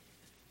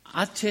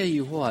I tell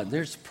you what,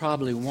 there's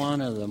probably one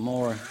of the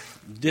more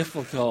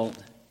difficult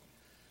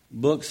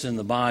books in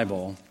the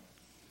Bible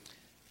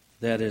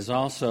that is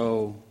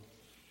also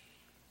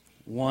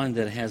one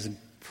that has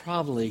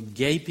probably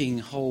gaping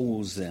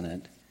holes in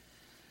it,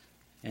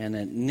 and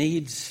it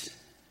needs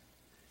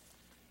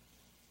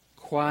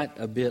quite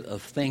a bit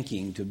of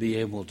thinking to be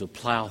able to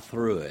plow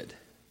through it.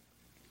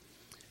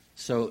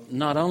 So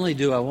not only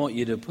do I want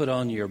you to put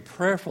on your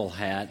prayerful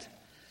hat,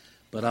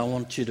 but I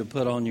want you to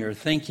put on your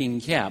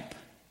thinking cap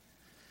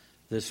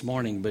this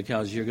morning,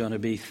 because you're going to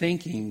be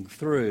thinking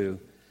through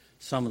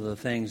some of the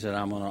things that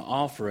I'm going to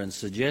offer and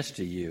suggest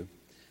to you.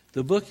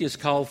 The book is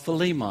called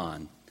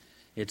Philemon.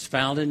 It's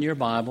found in your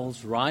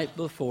Bibles right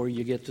before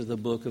you get to the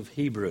book of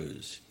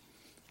Hebrews,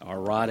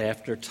 or right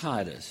after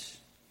Titus.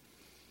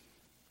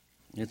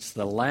 It's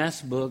the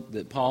last book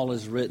that Paul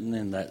has written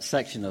in that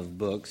section of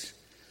books,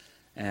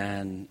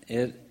 and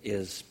it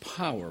is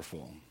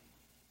powerful.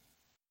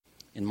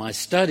 In my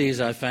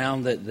studies, I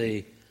found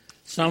that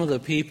some of the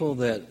people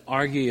that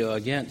argue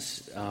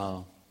against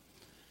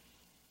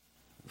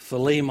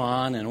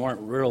Philemon and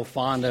weren't real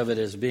fond of it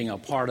as being a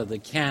part of the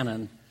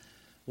canon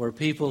were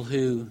people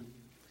who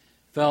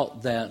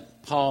felt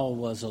that Paul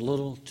was a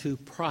little too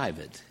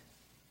private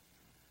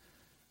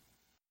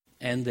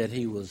and that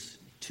he was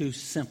too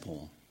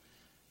simple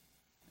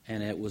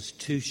and it was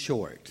too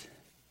short.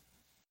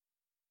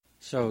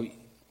 So,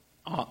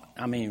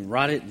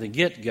 right at the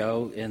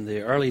get-go, in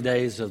the early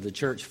days of the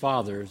church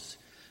fathers,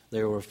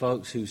 there were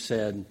folks who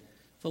said,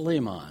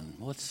 Philemon,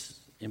 what's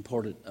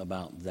important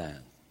about that?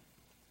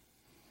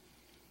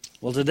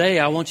 Well, today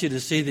I want you to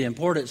see the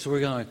importance.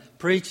 We're going to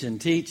preach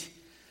and teach.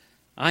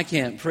 I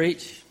can't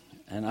preach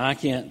and I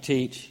can't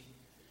teach.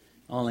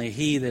 Only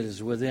He that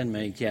is within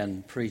me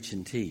can preach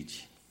and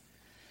teach.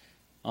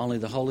 Only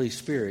the Holy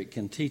Spirit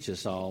can teach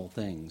us all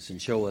things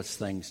and show us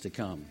things to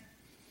come.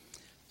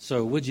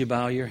 So would you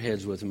bow your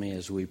heads with me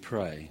as we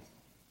pray?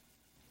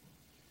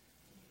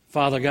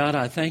 Father God,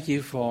 I thank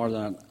you for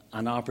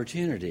an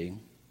opportunity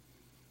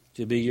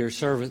to be your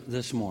servant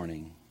this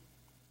morning.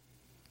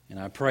 And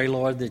I pray,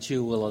 Lord, that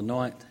you will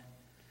anoint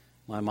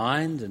my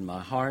mind and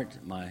my heart,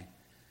 my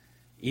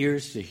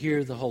ears to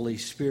hear the Holy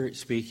Spirit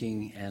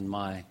speaking, and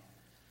my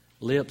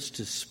lips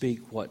to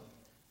speak what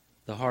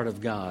the heart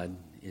of God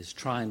is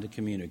trying to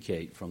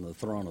communicate from the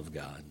throne of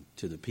God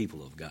to the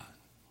people of God.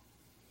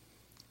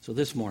 So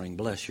this morning,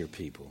 bless your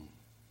people.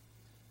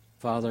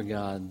 Father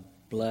God,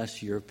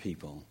 bless your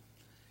people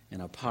in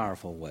a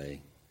powerful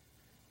way.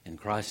 In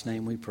Christ's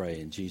name we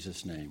pray, in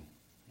Jesus' name.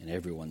 And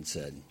everyone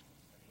said,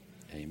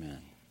 Amen.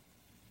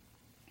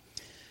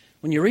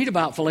 When you read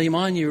about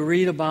Philemon, you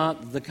read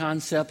about the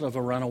concept of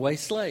a runaway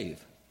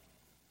slave.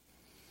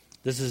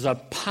 This is a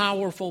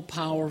powerful,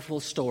 powerful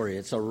story.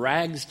 It's a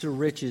rags to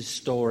riches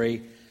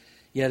story,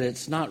 yet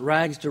it's not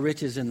rags to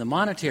riches in the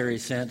monetary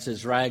sense,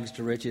 it's rags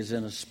to riches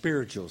in a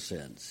spiritual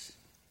sense.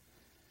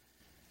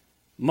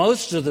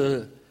 Most of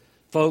the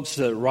folks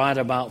that write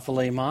about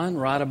Philemon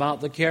write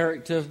about the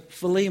character of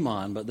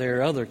Philemon, but there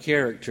are other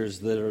characters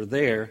that are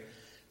there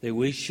that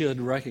we should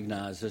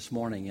recognize this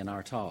morning in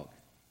our talk.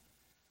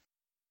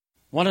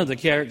 One of the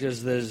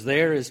characters that is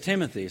there is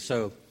Timothy.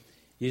 So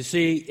you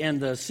see, in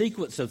the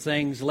sequence of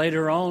things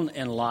later on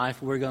in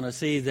life, we're going to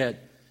see that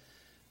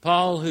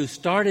Paul, who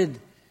started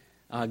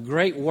a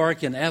great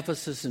work in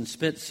Ephesus and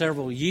spent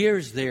several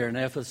years there in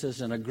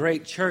Ephesus, and a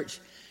great church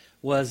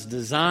was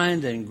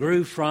designed and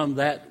grew from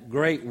that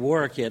great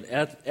work at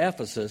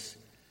Ephesus,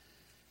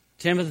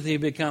 Timothy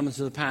becomes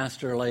the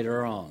pastor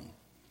later on.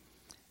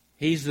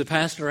 He's the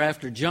pastor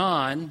after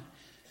John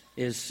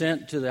is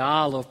sent to the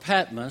Isle of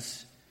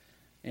Patmos,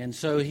 and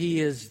so he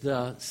is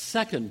the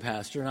second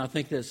pastor. And I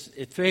think that's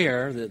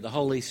fair that the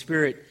Holy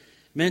Spirit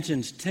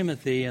mentions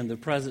Timothy in the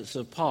presence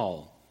of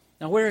Paul.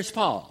 Now, where is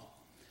Paul?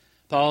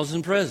 Paul's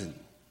in prison.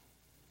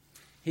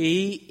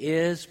 He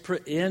is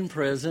in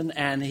prison,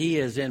 and he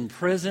is in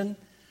prison,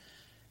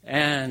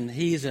 and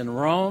he's in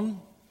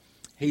Rome.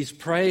 He's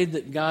prayed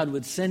that God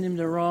would send him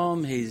to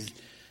Rome. He's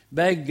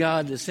begged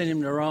God to send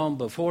him to Rome.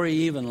 Before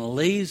he even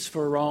leaves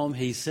for Rome,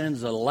 he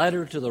sends a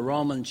letter to the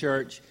Roman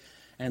church,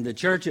 and the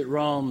church at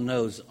Rome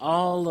knows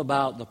all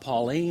about the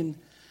Pauline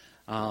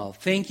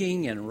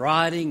thinking and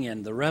writing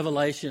and the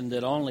revelation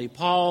that only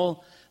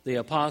Paul, the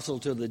apostle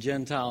to the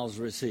Gentiles,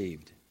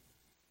 received.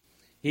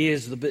 He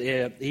is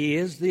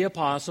the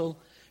apostle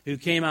who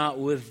came out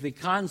with the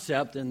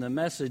concept and the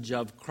message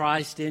of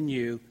Christ in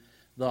you,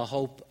 the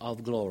hope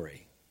of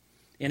glory.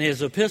 In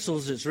his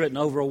epistles, it's written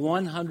over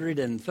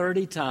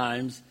 130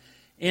 times,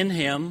 in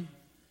him,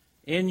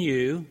 in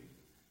you,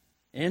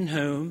 in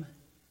whom.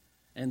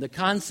 And the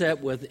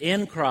concept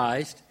within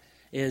Christ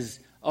is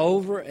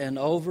over and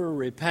over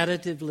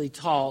repetitively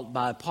taught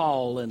by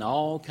Paul in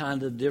all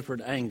kinds of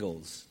different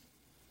angles.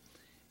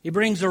 He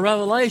brings a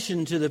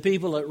revelation to the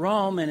people at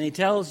Rome, and he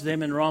tells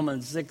them in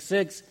Romans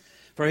 6:6,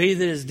 for he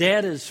that is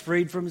dead is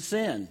freed from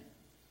sin.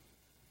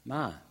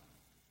 My.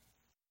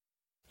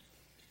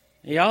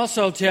 He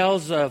also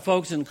tells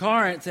folks in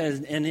Corinth,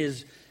 in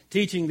his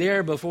teaching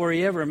there before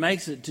he ever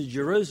makes it to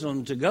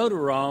Jerusalem to go to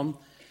Rome,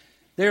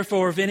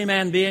 Therefore, if any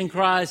man be in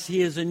Christ,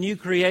 he is a new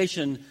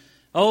creation.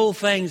 Old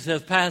things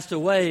have passed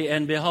away,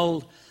 and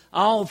behold,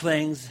 all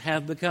things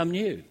have become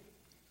new.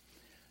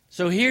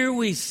 So here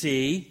we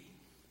see,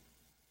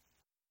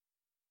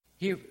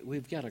 here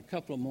we've got a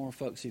couple of more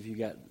folks. If you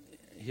got,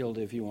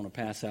 Hilda, if you want to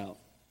pass out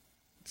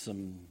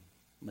some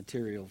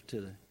material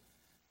to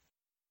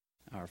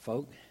our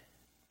folk.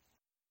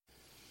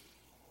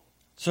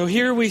 So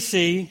here we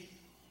see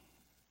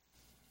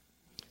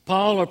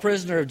Paul, a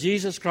prisoner of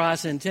Jesus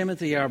Christ, and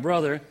Timothy, our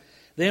brother,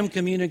 them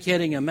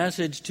communicating a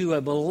message to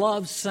a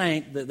beloved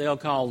saint that they'll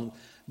call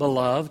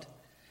beloved.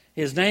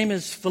 His name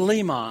is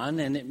Philemon,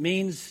 and it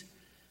means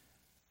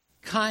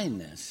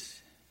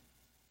kindness.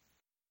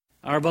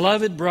 Our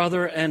beloved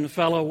brother and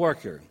fellow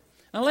worker.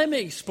 Now let me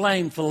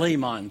explain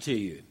Philemon to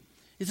you.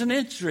 He's an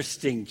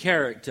interesting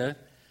character.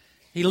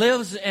 He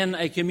lives in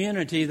a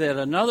community that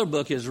another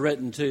book is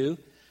written to,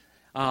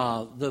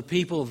 the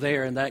people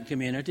there in that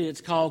community.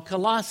 It's called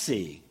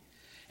Colossae.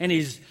 And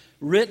he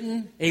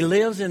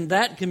lives in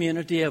that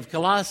community of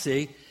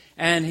Colossae,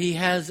 and he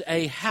has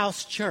a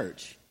house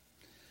church.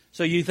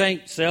 So you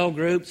think cell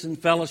groups and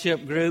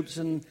fellowship groups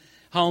and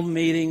home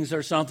meetings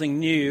are something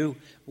new.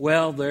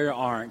 Well, there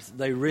aren't.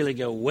 They really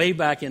go way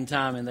back in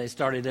time, and they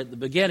started at the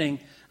beginning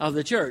of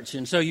the church.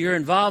 And so your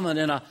involvement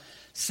in a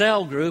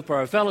cell group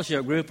or a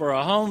fellowship group or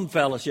a home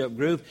fellowship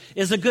group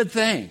is a good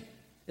thing.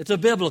 It's a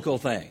biblical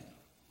thing.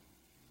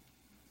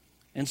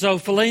 And so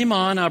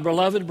Philemon, our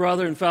beloved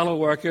brother and fellow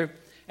worker,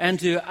 and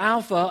to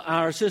Alpha,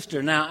 our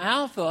sister. Now,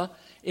 Alpha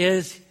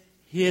is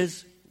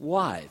his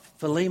wife,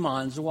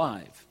 Philemon's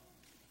wife.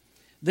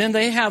 Then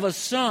they have a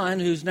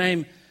son whose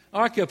name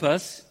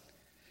Archippus,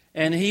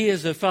 and he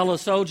is a fellow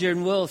soldier.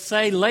 And we'll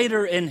say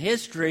later in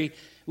history,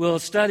 we'll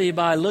study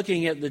by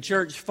looking at the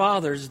church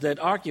fathers that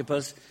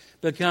Archippus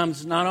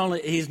becomes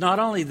he's not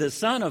only the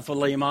son of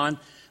Philemon,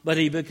 but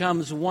he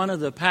becomes one of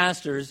the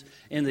pastors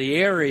in the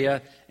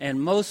area.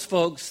 And most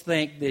folks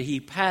think that he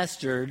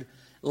pastored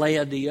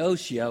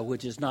Laodicea,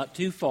 which is not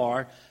too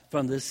far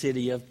from the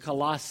city of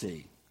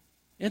Colossae.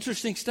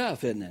 Interesting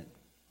stuff, isn't it?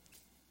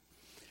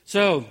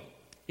 So,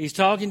 he's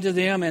talking to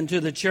them and to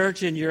the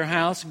church in your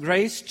house.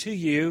 Grace to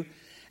you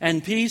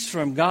and peace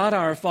from God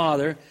our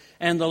Father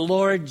and the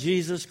Lord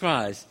Jesus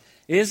Christ.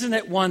 Isn't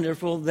it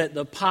wonderful that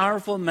the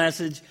powerful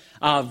message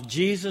of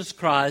Jesus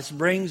Christ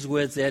brings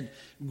with it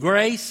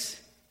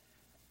grace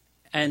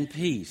and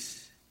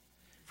peace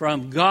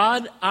from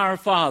God our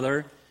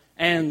Father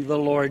and the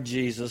Lord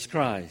Jesus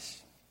Christ.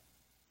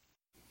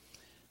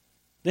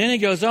 Then he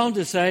goes on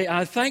to say,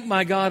 I thank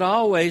my God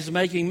always,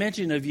 making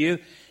mention of you.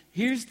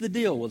 Here's the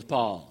deal with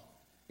Paul.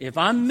 If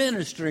I'm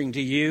ministering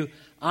to you,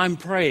 I'm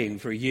praying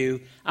for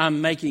you,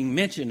 I'm making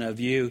mention of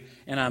you,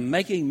 and I'm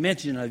making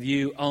mention of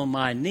you on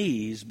my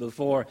knees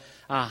before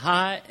a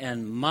high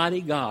and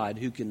mighty God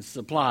who can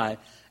supply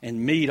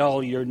and meet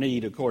all your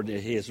need according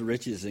to his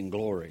riches and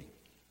glory.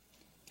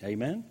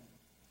 Amen?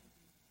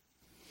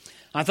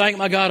 I thank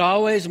my God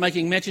always,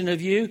 making mention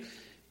of you,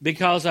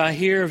 because I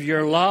hear of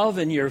your love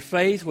and your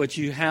faith which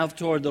you have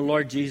toward the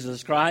Lord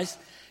Jesus Christ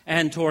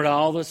and toward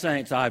all the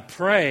saints. I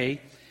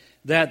pray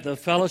that the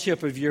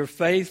fellowship of your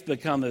faith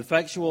become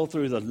effectual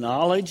through the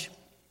knowledge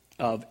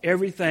of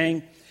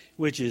everything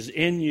which is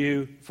in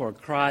you for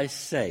Christ's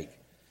sake.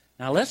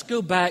 Now let's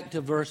go back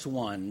to verse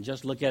 1 and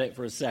just look at it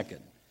for a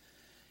second.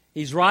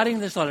 He's writing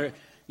this letter.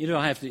 You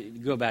don't have to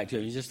go back to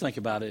it. You just think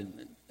about it.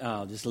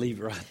 I'll just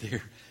leave it right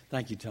there.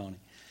 Thank you, Tony.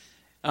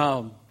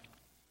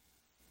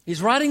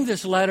 He's writing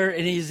this letter,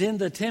 and he's in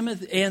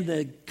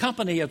the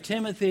company of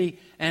Timothy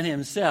and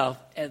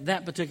himself at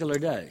that particular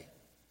day.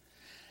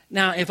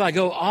 Now, if I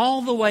go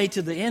all the way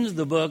to the end of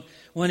the book,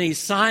 when he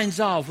signs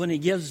off, when he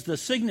gives the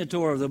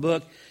signature of the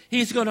book,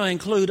 he's going to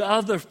include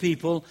other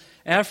people.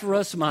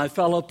 Ephraim, my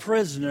fellow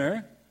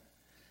prisoner.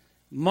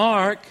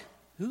 Mark.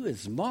 Who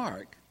is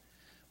Mark?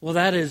 Well,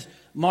 that is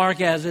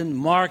Mark as in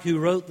Mark who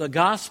wrote the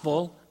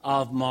Gospel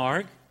of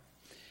Mark.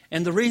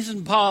 And the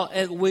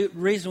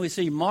reason we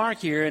see Mark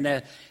here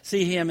and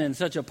see him in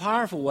such a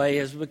powerful way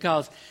is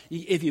because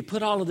if you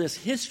put all of this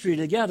history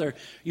together,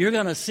 you're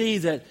going to see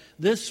that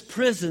this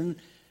prison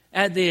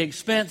at the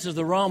expense of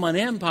the Roman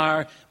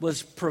Empire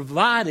was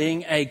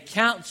providing a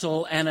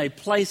council and a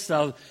place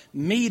of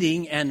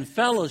meeting and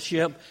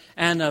fellowship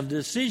and of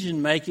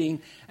decision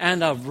making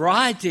and of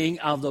writing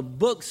of the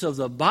books of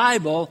the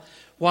Bible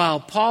while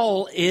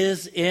Paul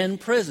is in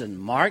prison.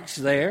 Mark's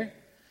there.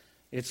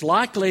 It's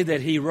likely that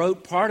he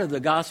wrote part of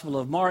the Gospel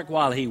of Mark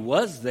while he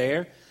was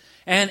there,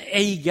 and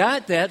he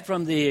got that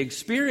from the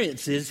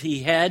experiences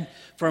he had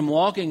from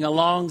walking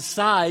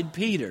alongside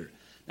Peter.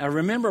 Now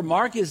remember,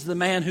 Mark is the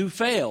man who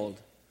failed.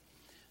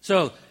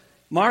 So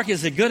Mark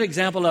is a good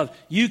example of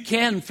you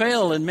can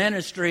fail in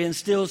ministry and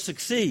still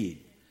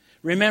succeed.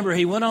 Remember,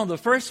 he went on the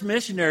first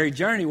missionary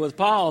journey with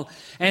Paul,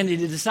 and he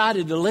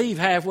decided to leave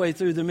halfway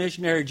through the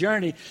missionary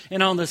journey.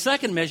 And on the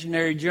second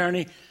missionary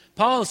journey,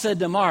 Paul said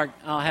to Mark,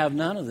 I'll have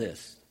none of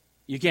this.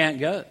 You can't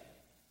go.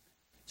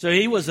 So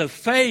he was a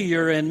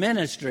failure in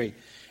ministry.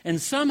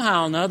 And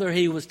somehow or another,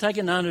 he was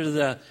taken under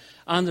the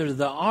under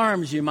the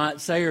arms, you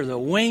might say, or the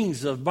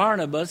wings of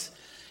Barnabas.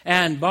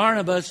 And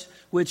Barnabas,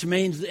 which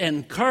means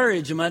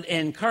encouragement,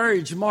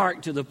 encouraged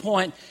Mark to the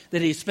point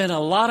that he spent a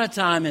lot of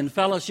time in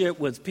fellowship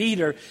with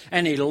Peter,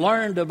 and he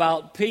learned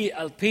about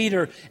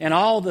Peter and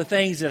all the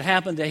things that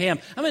happened to him.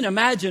 I mean,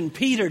 imagine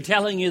Peter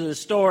telling you the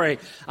story.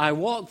 I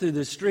walked through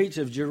the streets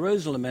of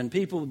Jerusalem, and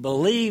people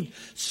believed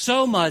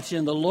so much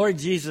in the Lord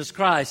Jesus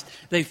Christ.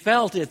 They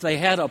felt if they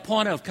had a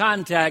point of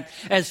contact,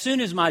 as soon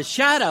as my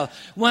shadow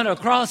went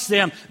across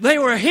them, they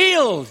were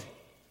healed.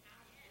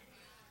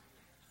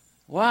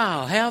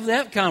 Wow, have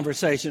that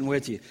conversation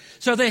with you.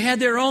 So they had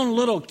their own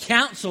little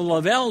council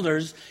of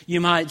elders, you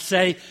might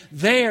say,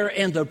 there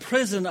in the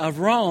prison of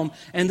Rome,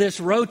 and this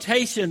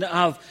rotation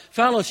of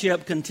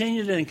fellowship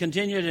continued and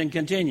continued and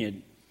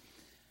continued.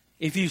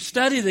 If you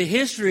study the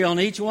history on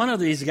each one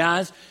of these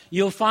guys,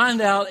 you'll find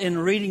out in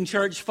reading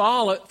church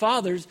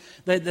fathers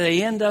that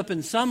they end up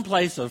in some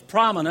place of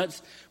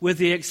prominence, with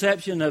the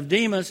exception of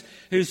Demas,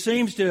 who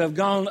seems to have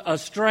gone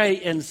astray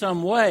in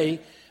some way,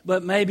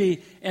 but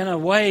maybe in a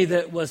way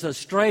that was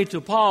astray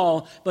to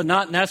Paul, but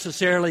not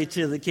necessarily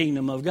to the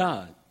kingdom of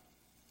God.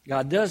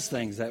 God does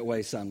things that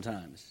way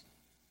sometimes.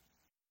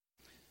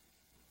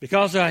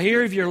 Because I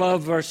hear of your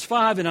love, verse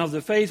 5, and of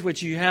the faith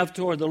which you have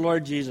toward the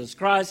Lord Jesus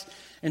Christ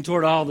and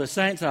toward all the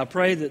saints, I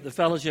pray that the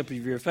fellowship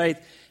of your faith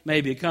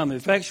may become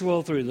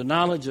effectual through the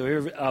knowledge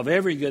of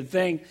every good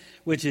thing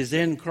which is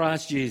in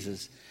Christ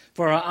Jesus.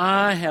 For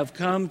I have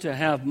come to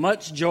have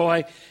much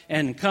joy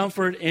and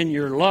comfort in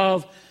your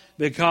love,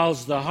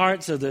 because the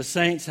hearts of the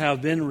saints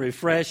have been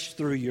refreshed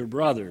through your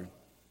brother.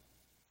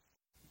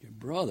 Your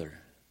brother.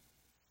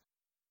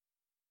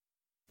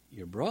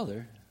 Your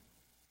brother.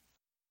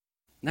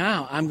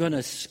 Now, I'm going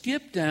to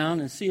skip down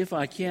and see if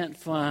I can't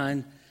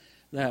find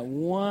that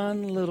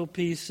one little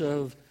piece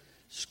of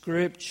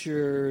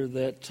scripture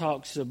that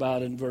talks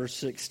about in verse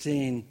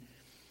 16.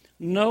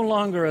 No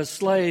longer a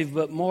slave,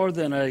 but more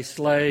than a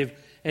slave,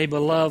 a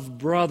beloved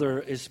brother,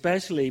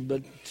 especially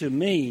but to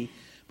me,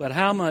 but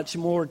how much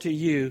more to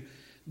you,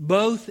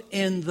 both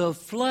in the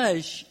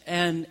flesh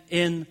and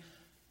in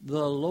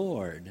the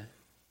Lord.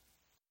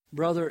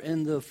 Brother,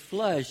 in the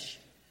flesh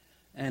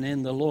and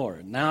in the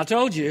Lord. Now, I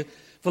told you,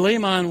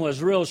 Philemon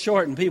was real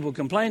short, and people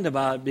complained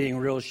about it being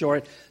real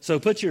short. So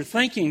put your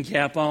thinking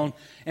cap on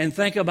and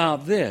think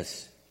about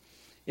this.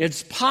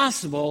 It's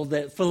possible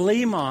that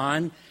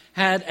Philemon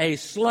had a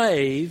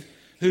slave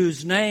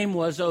whose name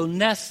was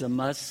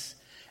Onesimus.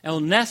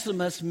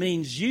 Onesimus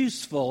means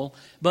useful,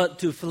 but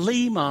to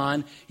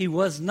Philemon, he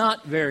was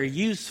not very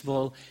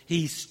useful.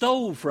 He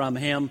stole from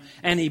him,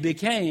 and he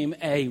became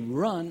a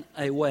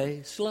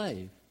runaway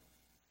slave.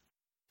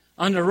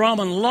 Under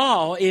Roman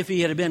law, if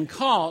he had been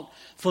caught,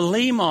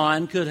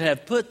 Philemon could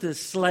have put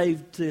this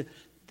slave to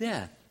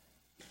death.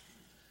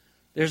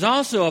 There's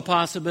also a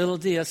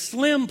possibility, a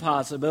slim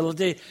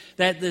possibility,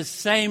 that this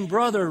same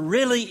brother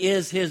really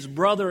is his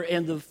brother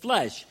in the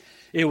flesh.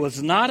 It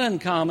was not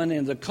uncommon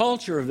in the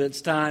culture of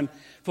its time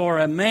for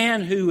a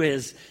man who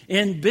is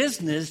in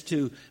business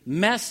to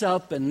mess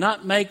up and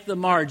not make the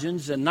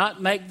margins and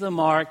not make the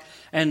mark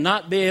and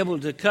not be able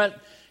to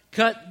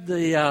cut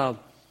the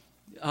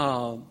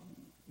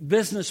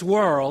business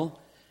world,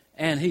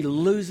 and he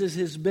loses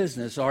his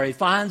business, or he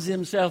finds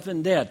himself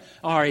in debt,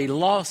 or he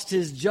lost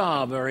his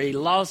job, or he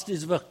lost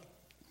his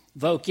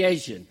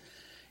vocation.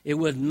 It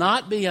would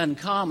not be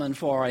uncommon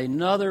for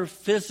another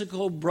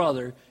physical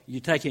brother, you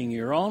taking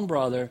your own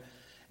brother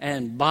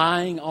and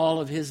buying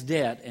all of his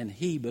debt, and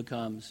he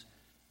becomes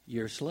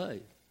your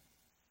slave.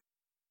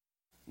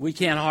 We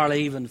can't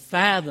hardly even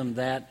fathom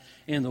that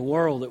in the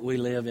world that we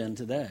live in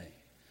today.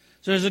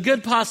 So there's a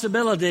good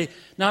possibility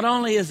not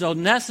only is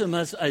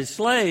Onesimus a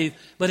slave,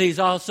 but he's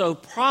also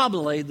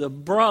probably the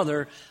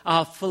brother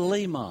of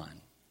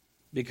Philemon.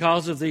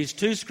 Because of these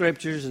two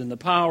scriptures and the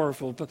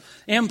powerful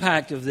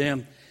impact of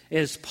them,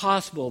 it's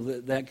possible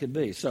that that could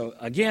be. So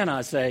again,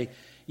 I say,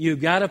 you've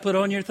got to put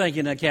on your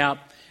thinking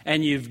cap,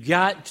 and you've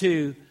got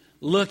to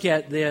look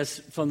at this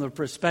from the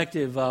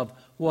perspective of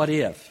what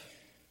if.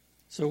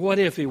 So what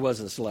if he was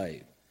a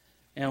slave?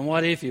 And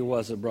what if he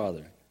was a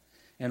brother?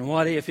 And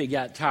what if he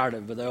got tired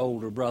of the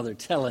older brother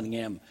telling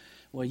him,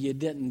 well, you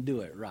didn't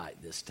do it right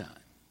this time?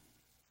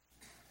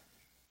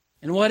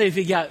 And what if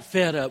he got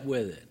fed up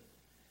with it?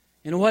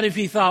 And what if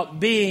he thought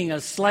being a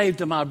slave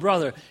to my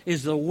brother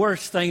is the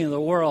worst thing in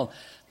the world?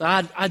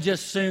 I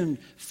just soon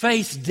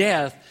face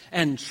death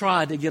and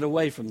try to get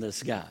away from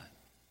this guy.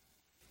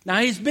 Now,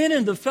 he's been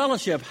in the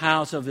fellowship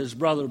house of his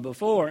brother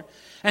before,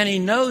 and he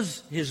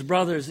knows his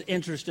brother's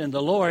interest in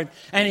the Lord,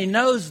 and he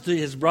knows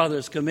his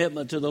brother's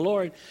commitment to the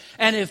Lord.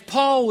 And if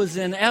Paul was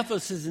in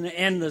Ephesus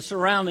and the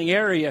surrounding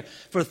area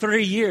for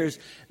 3 years,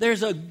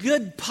 there's a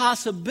good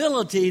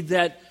possibility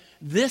that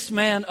this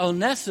man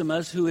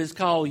Onesimus, who is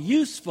called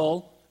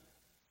useful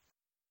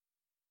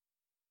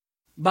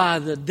by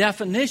the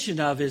definition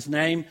of his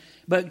name,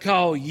 but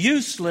called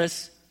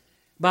useless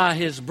by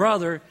his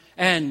brother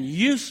and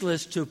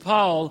useless to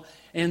Paul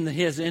in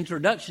his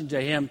introduction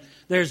to him,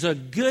 there's a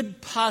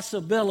good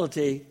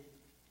possibility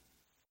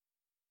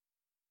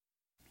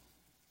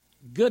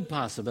good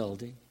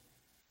possibility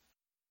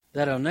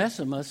that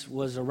Onesimus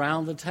was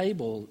around the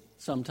table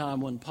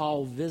sometime when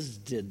Paul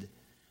visited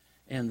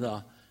in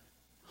the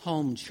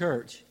home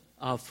church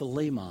of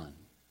Philemon.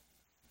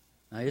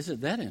 Now,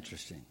 isn't that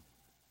interesting?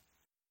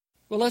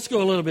 Well, let's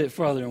go a little bit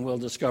further and we'll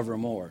discover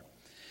more.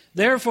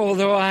 Therefore,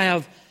 though I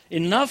have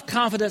enough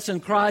confidence in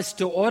Christ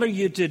to order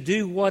you to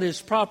do what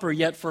is proper,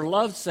 yet for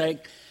love's sake,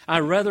 I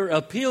rather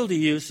appeal to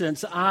you,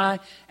 since I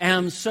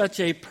am such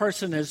a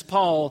person as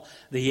Paul,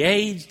 the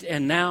aged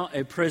and now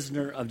a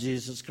prisoner of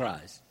Jesus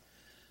Christ.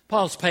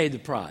 Paul's paid the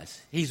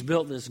price. He's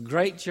built this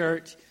great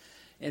church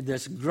and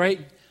this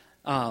great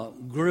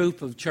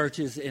group of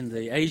churches in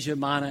the Asia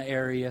Minor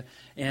area,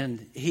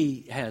 and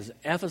he has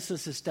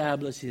Ephesus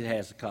established, he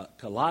has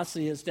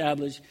Colossae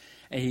established,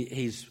 and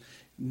he's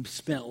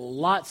spent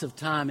lots of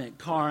time at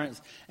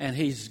Corinth, and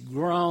he's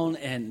grown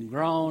and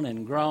grown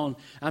and grown.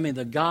 I mean,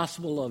 the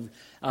gospel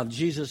of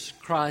Jesus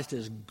Christ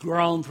has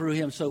grown through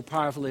him so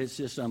powerfully, it's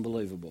just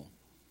unbelievable.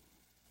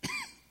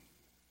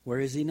 Where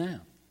is he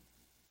now?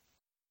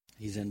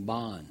 He's in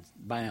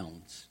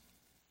bounds.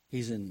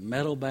 He's in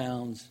metal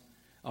bounds,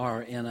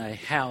 or in a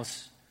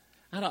house.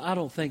 I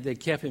don't think they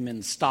kept him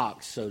in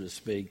stocks, so to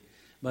speak,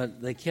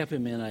 but they kept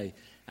him in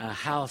a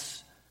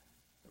house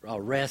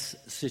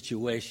arrest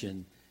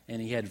situation,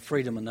 and he had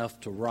freedom enough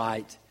to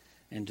write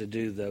and to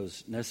do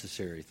those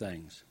necessary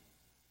things.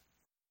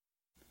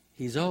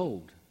 He's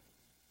old.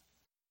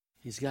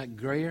 He's got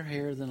grayer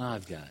hair than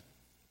I've got.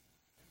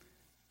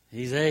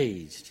 He's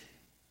aged.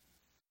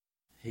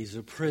 He's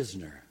a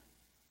prisoner.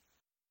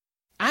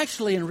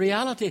 Actually, in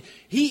reality,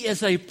 he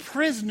is a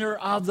prisoner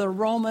of the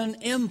Roman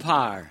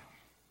Empire.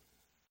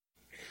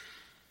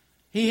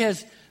 He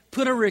has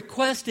put a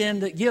request in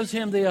that gives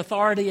him the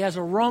authority as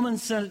a Roman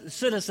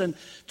citizen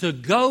to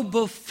go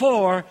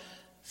before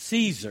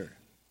Caesar.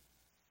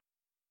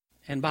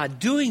 And by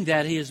doing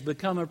that, he has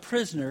become a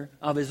prisoner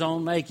of his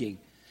own making.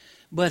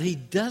 But he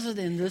doesn't,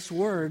 in this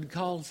word,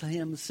 call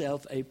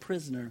himself a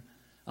prisoner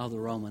of the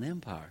Roman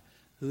Empire.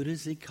 Who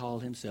does he call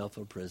himself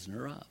a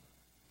prisoner of?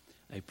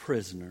 A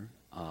prisoner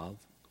of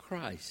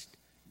Christ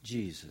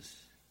Jesus.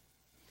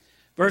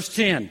 Verse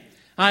 10,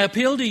 I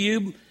appeal to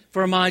you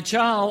for my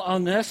child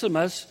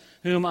Onesimus,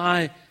 whom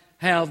I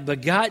have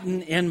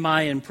begotten in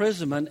my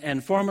imprisonment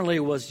and formerly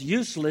was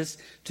useless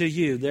to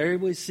you. There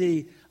we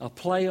see a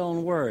play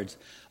on words.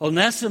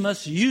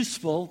 Onesimus,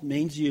 useful,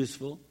 means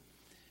useful,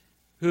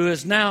 who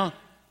is now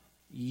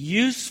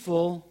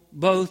useful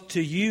both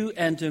to you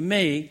and to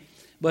me,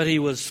 but he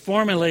was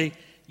formerly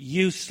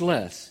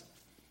useless.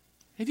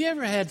 Have you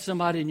ever had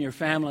somebody in your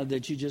family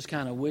that you just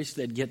kind of wish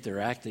they'd get their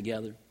act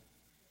together?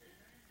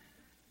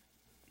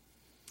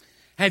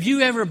 Have you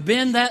ever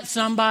been that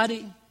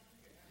somebody?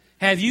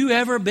 Have you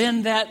ever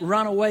been that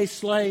runaway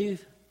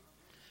slave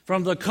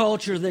from the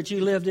culture that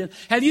you lived in?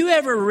 Have you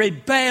ever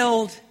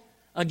rebelled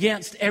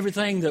against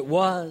everything that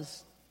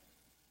was?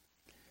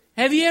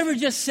 Have you ever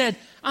just said,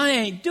 I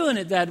ain't doing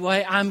it that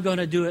way, I'm going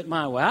to do it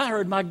my way? I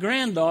heard my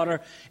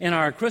granddaughter in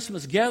our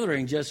Christmas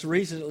gathering just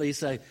recently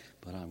say,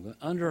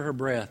 under her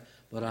breath,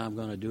 but I'm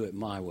going to do it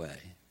my way.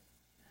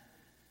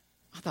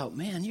 I thought,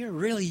 man, you're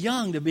really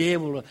young to be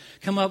able to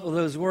come up with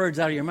those words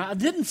out of your mouth. I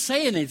didn't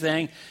say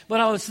anything, but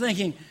I was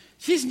thinking,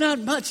 she's not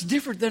much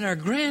different than her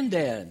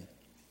granddad.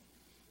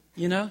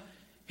 You know,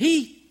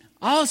 he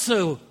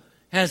also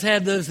has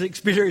had those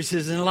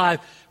experiences in life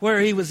where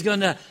he was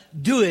going to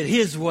do it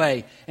his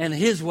way, and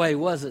his way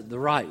wasn't the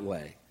right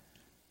way.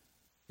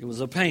 It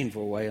was a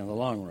painful way in the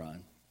long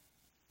run.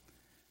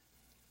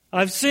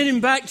 I've sent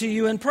him back to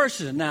you in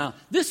person. Now,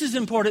 this is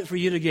important for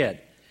you to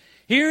get.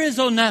 Here is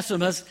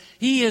Onesimus.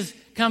 He is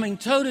coming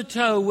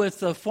toe-to-toe with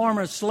the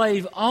former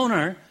slave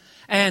owner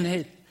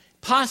and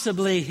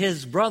possibly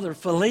his brother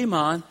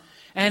Philemon,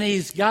 and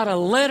he's got a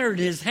letter in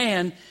his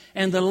hand,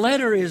 and the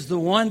letter is the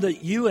one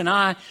that you and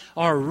I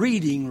are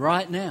reading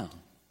right now.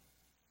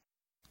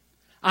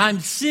 I'm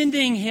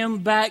sending him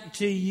back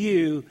to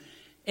you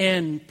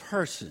in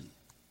person.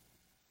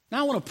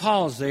 Now, I want to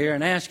pause there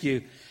and ask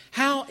you,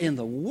 how in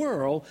the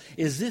world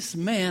is this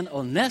man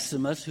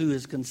Onesimus, who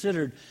is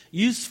considered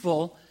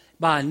useful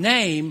by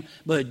name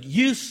but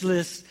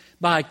useless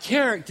by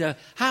character,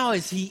 how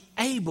is he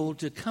able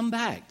to come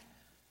back?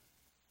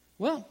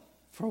 Well,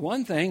 for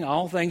one thing,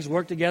 all things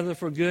work together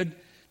for good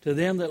to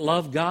them that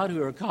love God,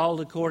 who are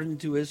called according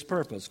to his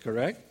purpose,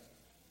 correct?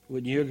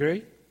 Wouldn't you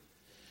agree?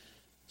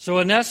 So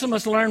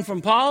Onesimus learned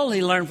from Paul,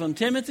 he learned from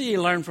Timothy, he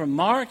learned from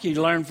Mark, he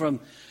learned from,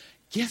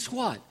 guess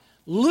what?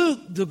 Luke,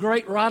 the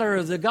great writer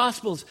of the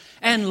Gospels,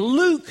 and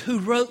Luke who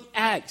wrote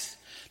Acts.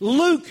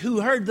 Luke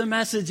who heard the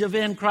message of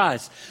in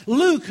Christ.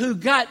 Luke who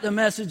got the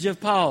message of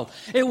Paul.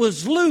 It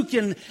was Luke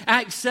in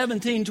Acts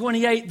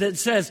 17:28 that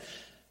says,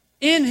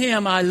 in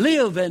him I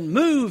live and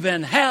move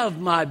and have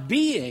my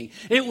being.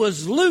 It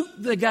was Luke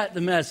that got the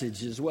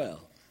message as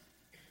well.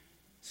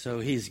 So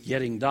he's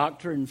getting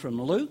doctrine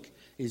from Luke.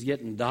 He's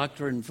getting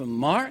doctrine from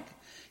Mark.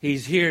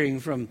 He's hearing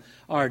from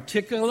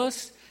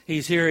Articulus.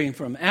 He's hearing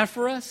from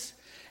Ephorus.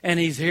 And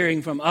he's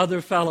hearing from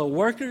other fellow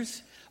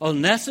workers.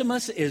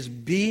 Onesimus is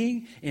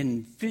being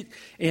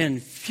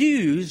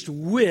infused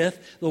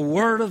with the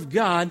Word of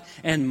God,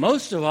 and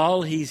most of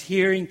all, he's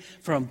hearing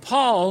from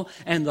Paul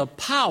and the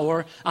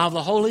power of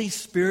the Holy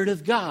Spirit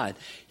of God.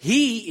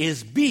 He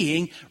is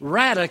being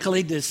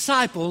radically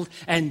discipled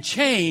and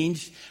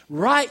changed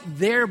right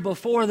there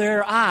before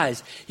their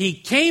eyes. He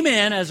came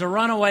in as a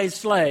runaway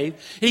slave.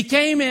 He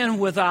came in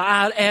with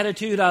an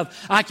attitude of,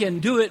 I can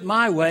do it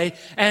my way.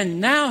 And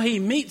now he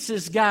meets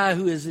this guy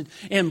who is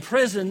in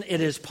prison.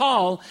 It is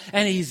Paul.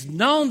 And he's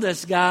known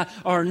this guy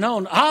or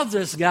known of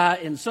this guy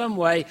in some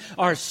way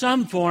or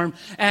some form.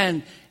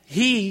 And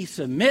he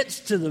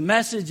submits to the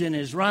message in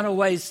his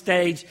runaway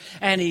stage,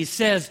 and he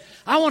says,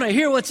 I want to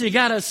hear what you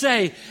got to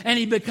say. And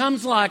he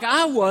becomes like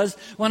I was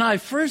when I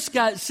first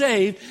got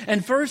saved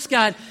and first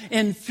got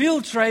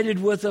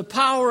infiltrated with the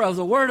power of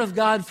the Word of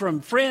God from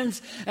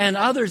friends and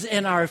others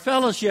in our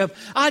fellowship.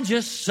 I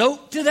just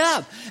soaked it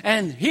up.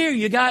 And here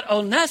you got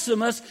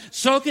Onesimus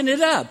soaking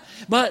it up.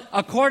 But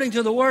according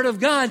to the Word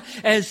of God,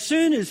 as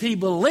soon as he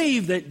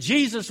believed that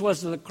Jesus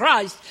was the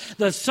Christ,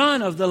 the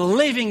Son of the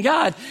living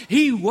God,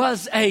 he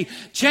was a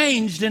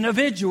changed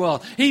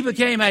individual. He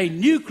became a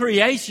new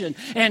creation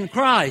in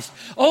Christ.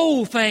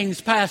 Old things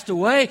passed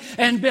away,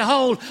 and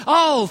behold,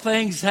 all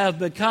things have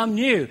become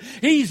new.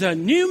 He's a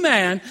new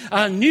man,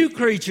 a new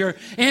creature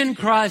in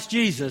Christ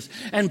Jesus.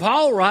 And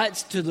Paul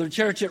writes to the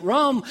church at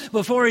Rome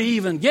before he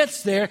even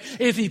gets there.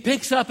 If he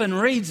picks up and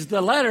reads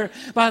the letter,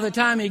 by the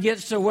time he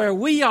gets to where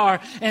we are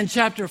in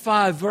chapter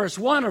 5, verse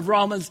 1 of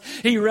Romans,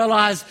 he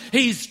realized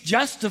he's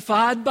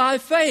justified by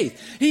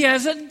faith. He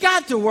hasn't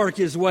got to work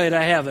his way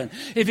to heaven.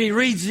 If he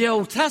reads the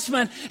Old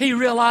Testament, he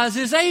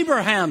realizes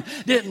Abraham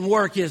didn't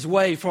work his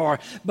way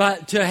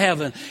but to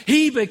heaven.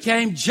 He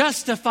became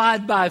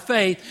justified by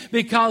faith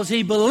because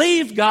he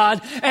believed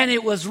God and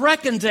it was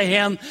reckoned to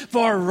him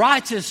for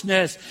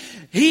righteousness.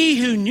 He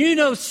who knew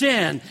no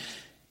sin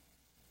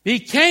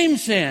became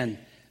sin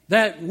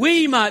that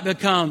we might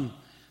become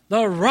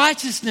the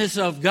righteousness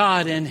of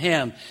God in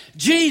him.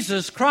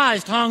 Jesus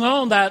Christ hung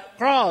on that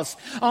cross,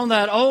 on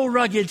that old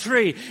rugged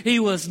tree. He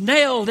was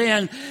nailed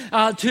in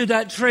to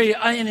that tree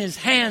in his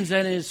hands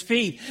and his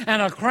feet,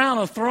 and a crown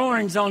of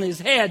thorns on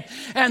his head,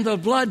 and the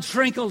blood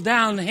trickled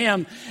down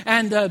him,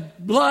 and the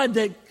blood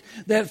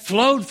that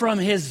flowed from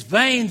his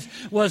veins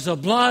was the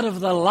blood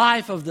of the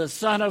life of the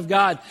Son of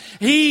God.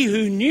 He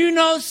who knew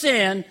no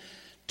sin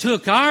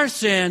took our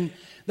sin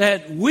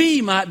that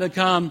we might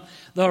become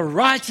the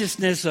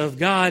righteousness of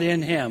God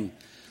in him.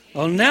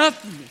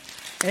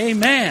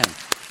 Amen.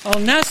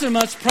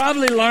 Onesimus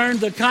probably learned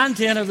the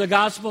content of the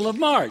Gospel of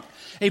Mark.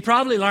 He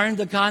probably learned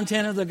the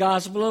content of the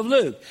Gospel of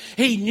Luke.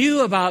 He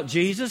knew about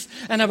Jesus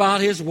and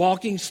about his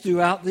walkings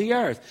throughout the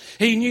earth.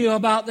 He knew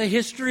about the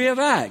history of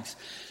Acts.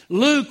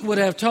 Luke would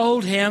have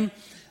told him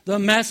the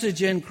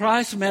message in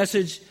Christ's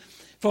message,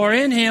 for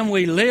in him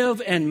we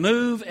live and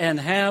move and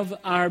have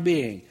our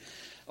being.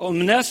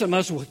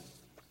 Onesimus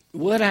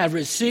would have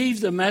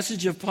received the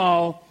message of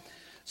Paul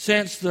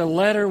since the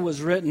letter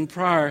was written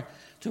prior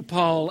to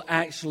Paul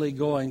actually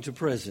going to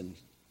prison.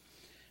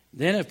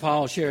 Then if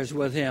Paul shares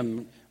with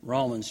him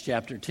Romans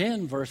chapter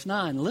 10, verse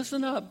 9,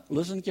 listen up,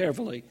 listen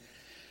carefully,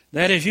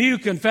 that if you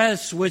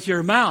confess with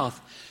your mouth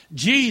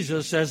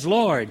Jesus as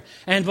Lord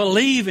and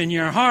believe in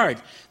your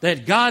heart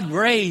that God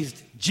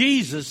raised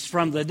Jesus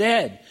from the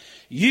dead,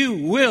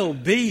 you will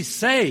be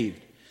saved.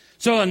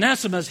 So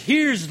Onesimus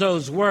hears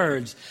those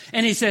words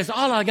and he says,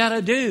 all I got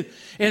to do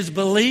is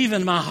believe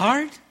in my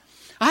heart.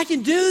 I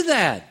can do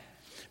that.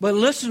 But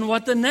listen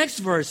what the next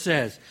verse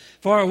says.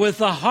 For with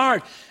the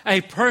heart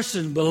a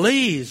person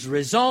believes,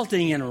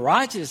 resulting in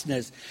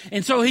righteousness.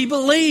 And so he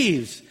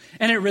believes,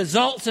 and it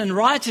results in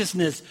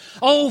righteousness.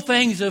 Old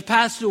things have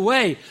passed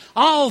away.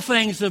 All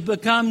things have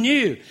become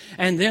new.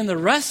 And then the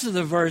rest of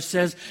the verse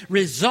says,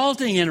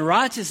 resulting in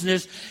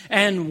righteousness,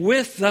 and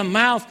with the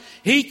mouth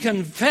he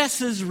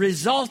confesses,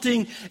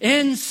 resulting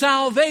in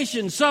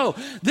salvation. So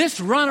this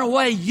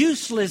runaway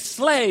useless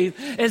slave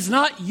is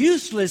not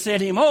useless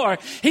anymore.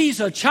 He's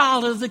a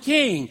child of the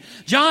King.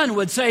 John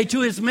would say,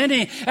 to as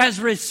many as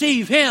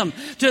receive him,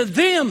 to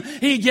them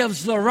he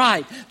gives the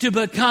right to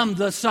become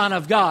the Son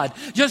of God.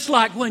 Just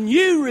like when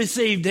you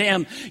received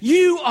him,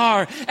 you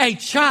are a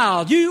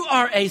child, you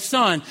are a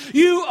son,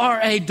 you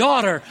are a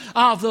daughter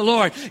of the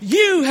Lord.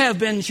 You have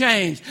been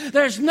changed.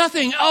 There's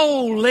nothing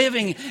old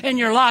living in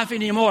your life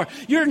anymore.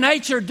 Your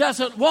nature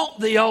doesn't want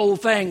the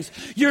old things.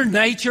 Your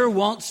nature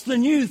wants the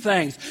new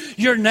things.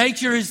 Your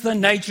nature is the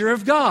nature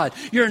of God.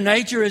 Your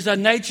nature is a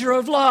nature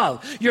of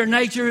love. Your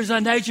nature is a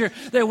nature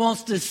that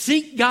wants to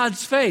seek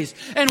God's face.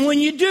 And when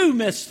you do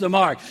miss the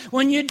mark,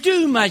 when you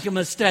do make a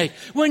mistake,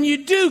 when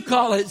you do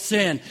call it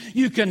sin,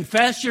 you can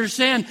confess your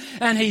sin,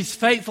 and He's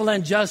faithful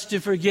and just to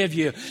forgive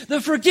you. The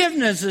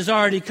forgiveness has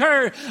already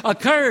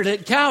occurred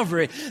at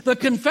Calvary. The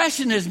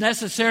confession is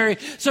necessary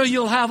so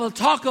you'll have a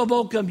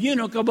talkable,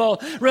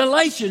 communicable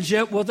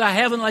relationship with the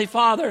Heavenly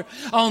Father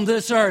on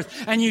this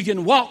earth. And you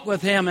can walk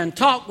with Him and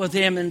talk with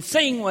Him and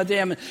sing with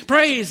Him and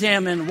praise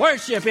Him and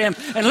worship Him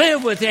and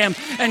live with Him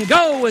and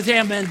go with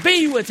Him and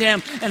be with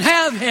Him and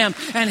have Him.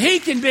 And He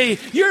can be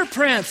your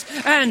Prince,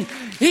 and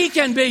He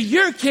can be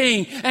your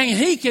King, and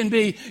He can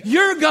be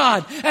your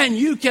God, and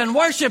you can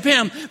worship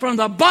Him from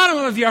the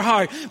bottom of your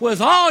heart,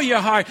 with all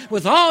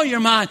your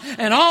mind,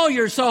 and all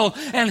your soul.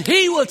 And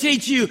He will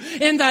teach you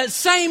in that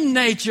same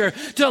nature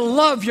to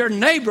love your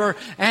neighbor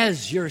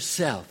as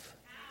yourself.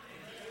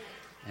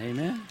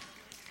 Amen.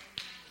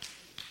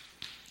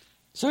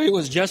 So he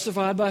was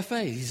justified by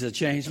faith. He's a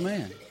changed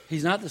man.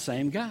 He's not the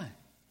same guy.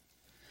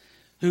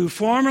 Who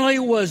formerly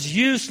was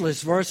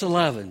useless, verse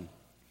 11,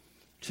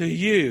 to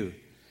you,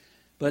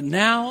 but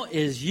now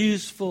is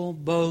useful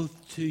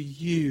both to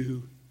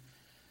you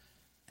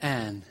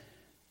and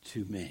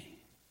to me.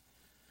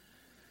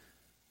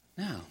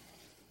 Now,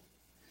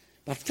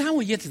 by the time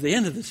we get to the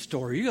end of the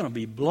story, you're going to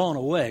be blown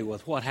away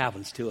with what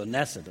happens to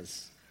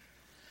Onesimus.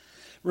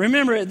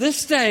 Remember, at this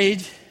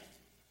stage,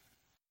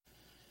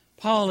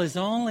 Paul is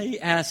only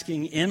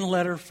asking in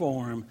letter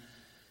form,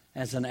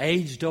 as an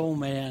aged old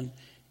man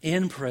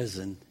in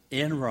prison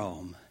in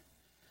Rome,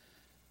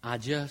 I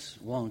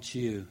just want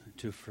you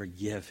to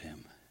forgive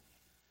him.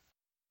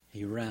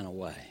 He ran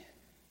away.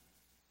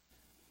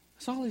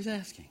 That's all he's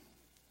asking.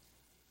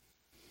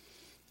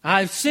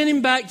 I've sent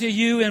him back to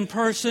you in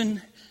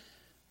person.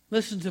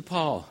 Listen to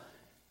Paul.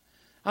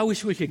 I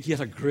wish we could get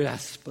a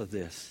grasp of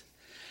this.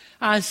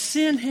 I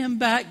sent him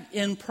back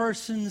in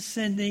person,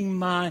 sending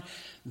my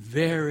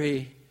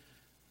very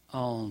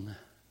own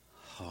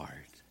heart.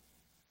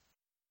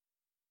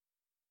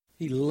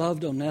 He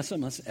loved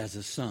Onesimus as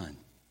a son.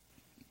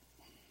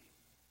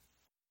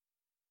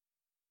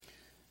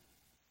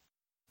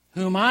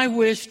 Whom I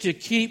wish to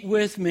keep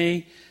with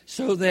me,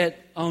 so that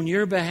on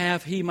your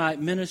behalf he might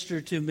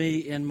minister to me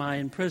in my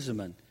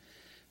imprisonment,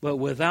 but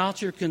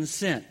without your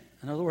consent.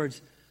 In other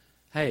words,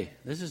 hey,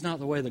 this is not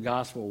the way the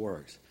gospel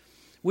works.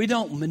 We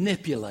don't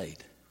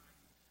manipulate.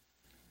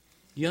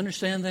 You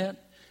understand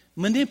that?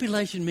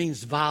 Manipulation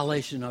means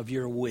violation of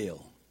your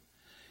will.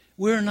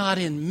 We're not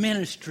in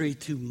ministry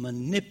to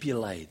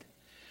manipulate.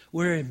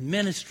 We're in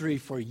ministry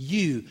for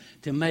you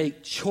to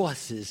make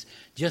choices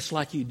just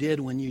like you did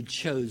when you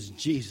chose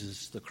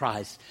Jesus the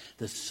Christ,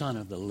 the Son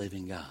of the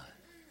living God.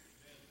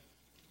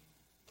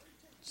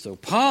 So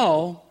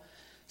Paul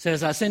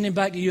says, I send him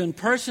back to you in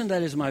person.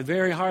 That is my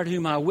very heart,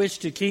 whom I wish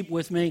to keep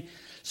with me,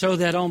 so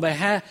that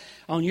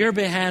on your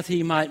behalf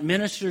he might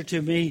minister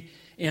to me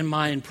in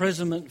my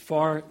imprisonment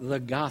for the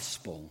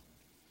gospel.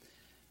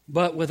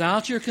 But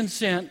without your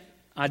consent,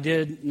 I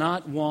did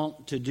not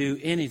want to do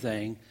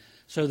anything,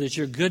 so that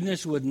your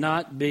goodness would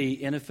not be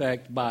in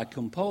effect by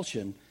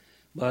compulsion,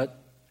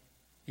 but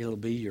it'll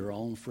be your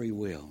own free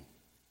will.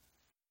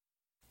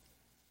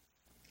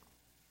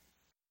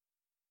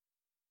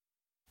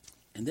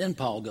 And then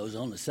Paul goes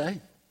on to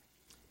say,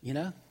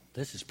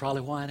 this is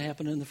probably why it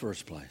happened in the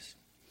first place.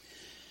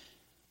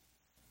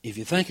 If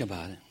you think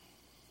about it,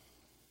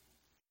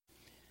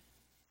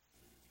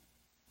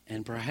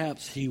 and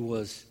perhaps he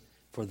was,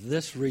 for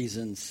this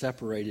reason,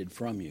 separated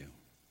from you.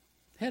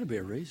 Had to be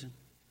a reason.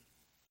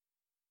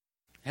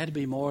 Had to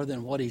be more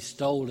than what he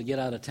stole to get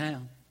out of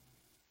town.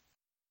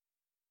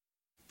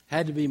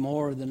 Had to be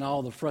more than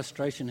all the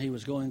frustration he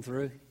was going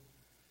through.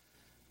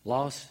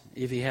 Loss,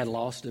 if he had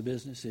lost a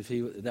business,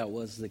 that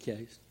was the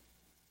case.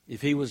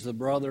 If he was the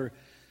brother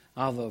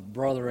of a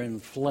brother in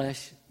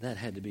flesh, that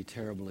had to be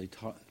terribly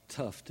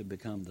tough to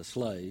become the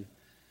slave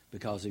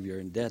because of your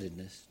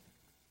indebtedness.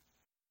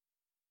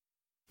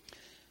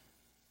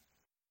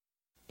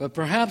 But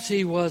perhaps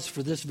he was,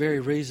 for this very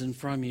reason,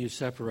 from you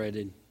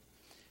separated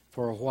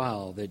for a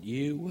while, that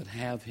you would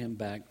have him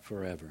back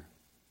forever,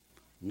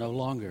 no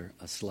longer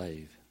a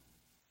slave.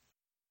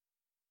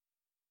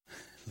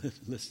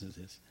 Listen to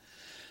this.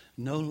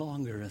 No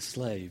longer a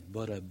slave,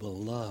 but a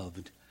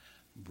beloved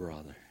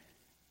brother,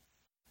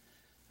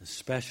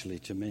 especially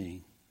to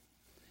me.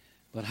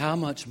 But how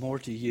much more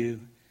to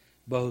you,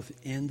 both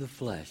in the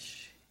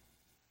flesh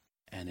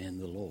and in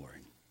the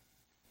Lord.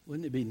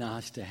 Wouldn't it be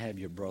nice to have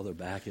your brother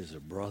back as a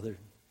brother?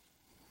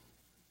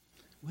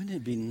 Wouldn't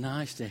it be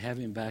nice to have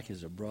him back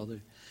as a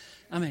brother?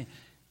 I mean,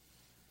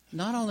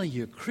 not only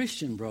your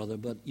Christian brother,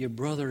 but your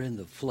brother in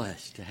the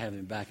flesh, to have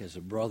him back as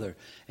a brother,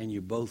 and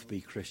you both be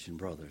Christian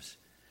brothers.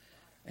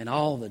 And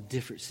all the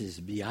differences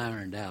be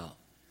ironed out.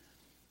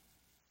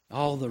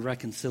 All the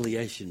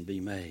reconciliation be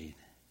made.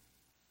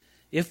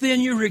 If then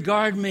you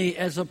regard me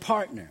as a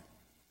partner.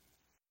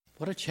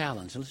 What a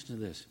challenge. Listen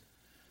to this.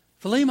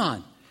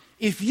 Philemon,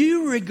 if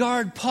you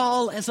regard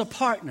Paul as a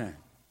partner,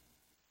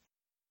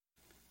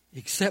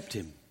 accept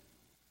him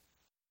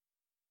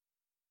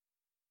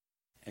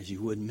as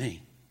you would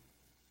me.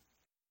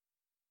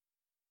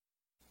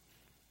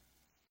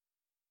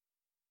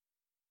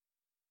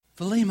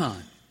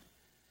 Philemon,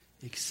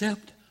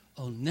 accept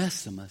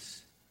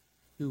Onesimus,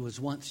 who was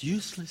once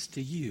useless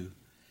to you,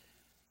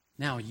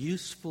 now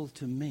useful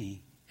to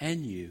me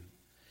and you,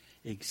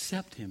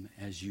 accept him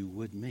as you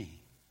would me.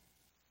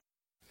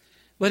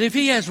 But if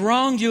he has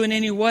wronged you in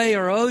any way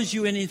or owes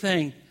you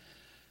anything,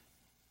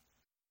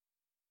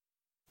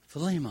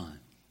 Philemon,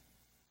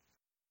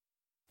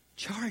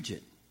 charge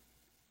it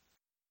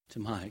to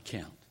my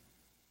account.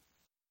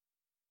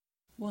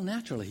 Well,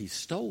 naturally, he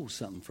stole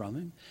something from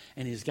him,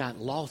 and he's got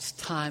lost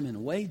time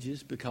and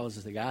wages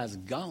because the guy's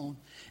gone,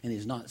 and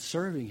he's not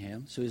serving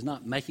him, so he's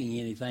not making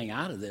anything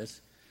out of this.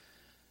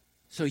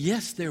 So,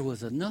 yes, there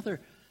was another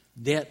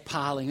debt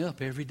piling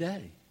up every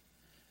day.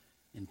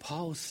 And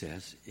Paul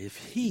says, if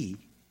he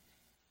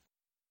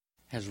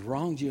has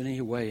wronged you in any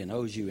way and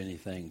owes you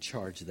anything,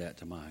 charge that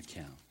to my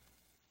account.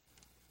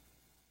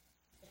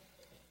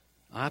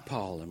 I,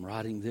 Paul, am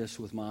writing this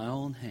with my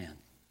own hand.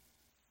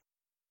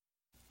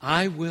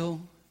 I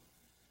will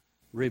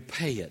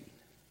repay it,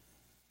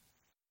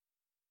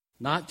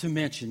 not to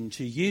mention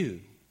to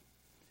you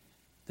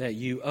that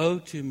you owe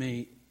to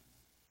me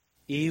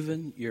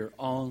even your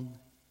own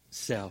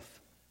self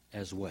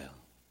as well.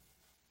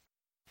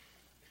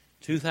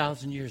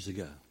 2,000 years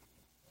ago,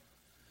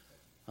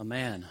 a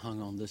man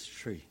hung on this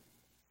tree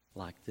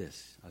like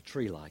this, a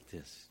tree like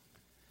this,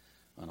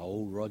 an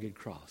old rugged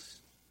cross.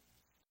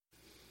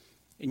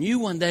 And you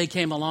one day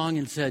came along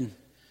and said,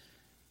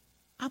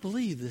 I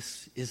believe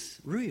this is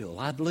real.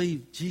 I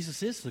believe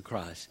Jesus is the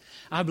Christ.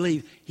 I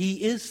believe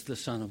he is the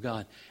Son of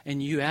God.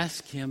 And you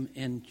asked him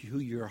into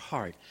your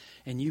heart,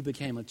 and you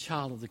became a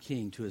child of the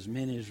King. To as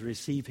many as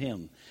receive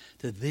him,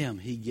 to them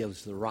he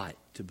gives the right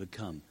to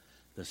become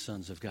the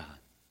sons of God.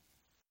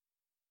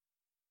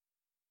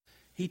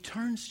 He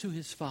turns to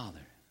his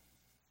Father.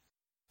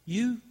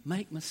 You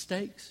make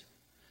mistakes.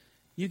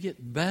 You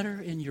get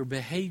better in your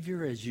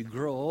behavior as you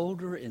grow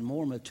older and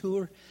more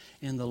mature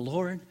in the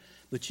Lord.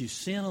 But you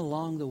sin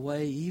along the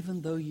way,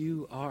 even though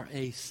you are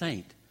a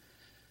saint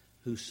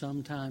who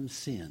sometimes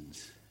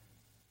sins.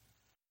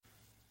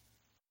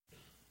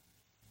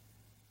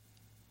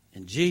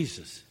 And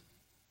Jesus,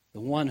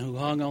 the one who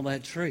hung on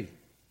that tree,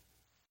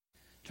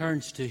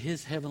 turns to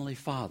his heavenly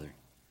Father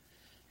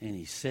and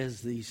he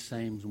says these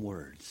same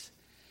words,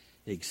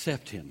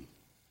 accept him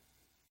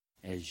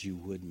as you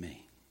would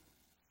me.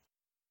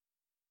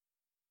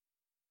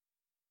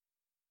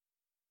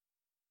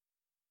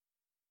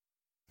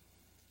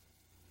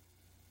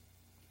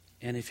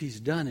 And if he's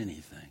done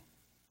anything,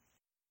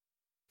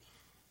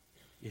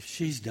 if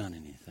she's done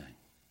anything,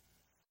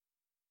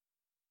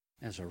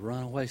 as a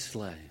runaway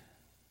slave,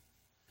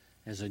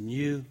 as a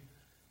new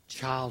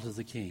child of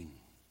the King,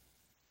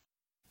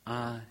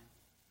 I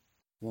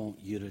want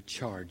you to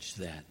charge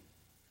that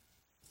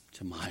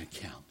to my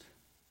account.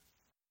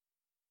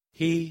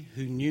 He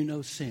who knew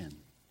no sin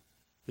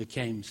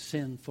became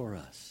sin for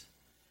us,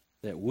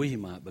 that we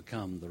might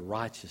become the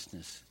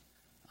righteousness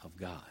of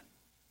God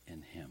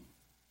in him.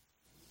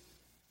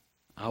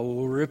 I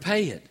will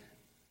repay it.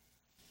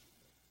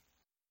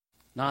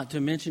 Not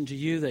to mention to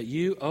you that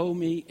you owe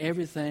me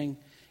everything,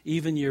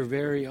 even your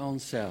very own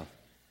self.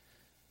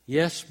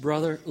 Yes,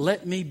 brother,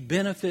 let me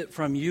benefit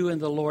from you in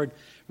the Lord.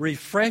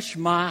 Refresh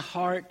my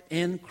heart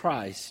in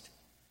Christ.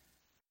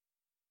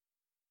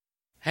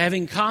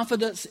 Having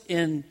confidence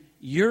in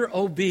your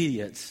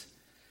obedience,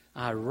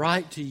 I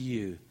write to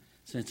you,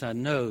 since I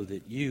know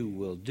that you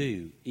will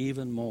do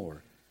even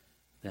more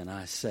than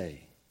I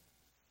say.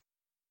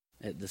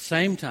 At the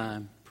same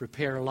time,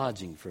 prepare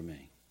lodging for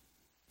me.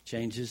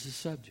 Changes the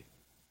subject.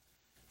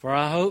 For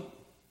I hope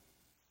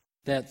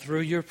that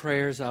through your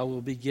prayers I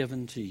will be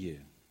given to you.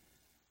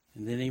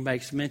 And then he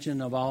makes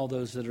mention of all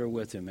those that are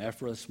with him,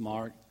 Ephraim,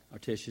 Mark,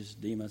 Artisius,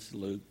 Demas,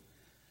 Luke.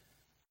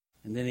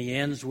 And then he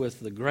ends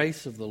with the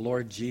grace of the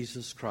Lord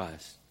Jesus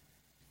Christ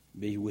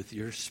be with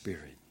your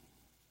spirit.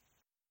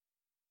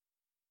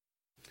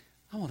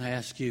 I want to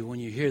ask you,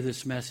 when you hear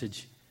this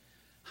message,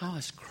 how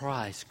is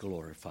Christ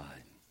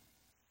glorified?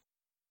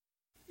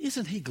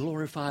 Isn't he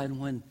glorified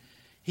when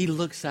he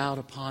looks out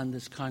upon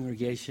this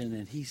congregation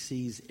and he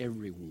sees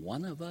every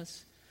one of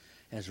us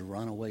as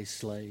runaway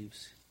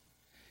slaves?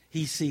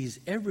 He sees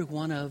every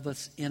one of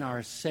us in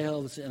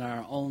ourselves, in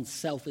our own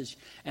selfish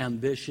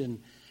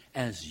ambition,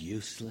 as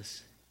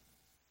useless.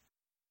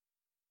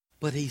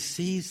 But he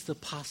sees the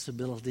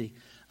possibility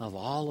of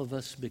all of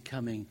us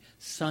becoming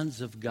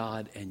sons of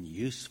God and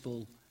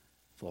useful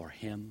for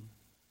him.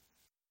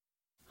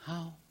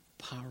 How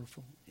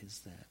powerful is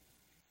that?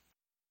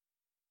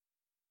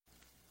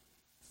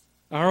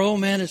 Our old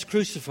man is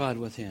crucified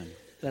with him,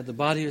 that the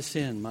body of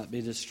sin might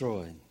be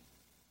destroyed.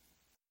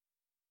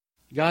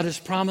 God has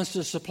promised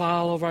to supply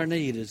all of our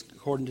needs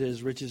according to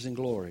his riches and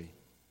glory.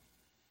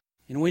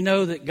 And we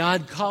know that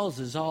God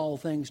causes all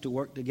things to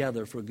work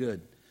together for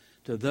good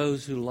to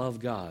those who love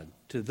God,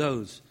 to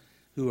those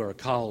who are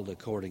called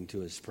according to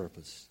his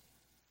purpose.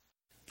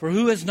 For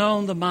who has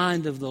known the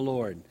mind of the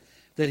Lord,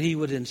 that he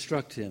would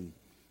instruct him?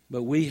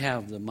 But we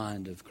have the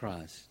mind of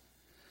Christ.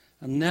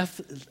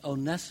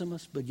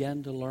 Onesimus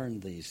began to learn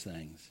these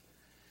things.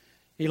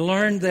 He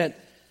learned that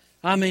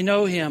I may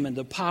know him and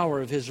the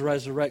power of his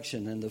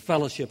resurrection and the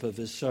fellowship of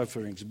his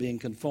sufferings, being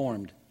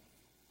conformed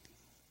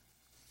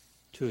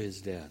to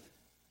his death.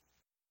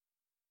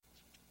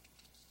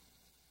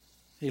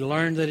 He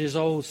learned that his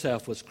old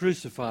self was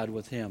crucified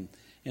with him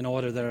in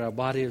order that our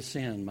body of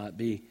sin might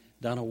be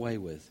done away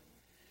with.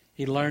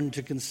 He learned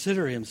to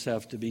consider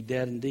himself to be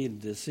dead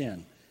indeed to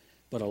sin,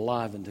 but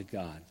alive unto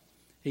God.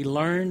 He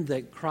learned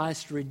that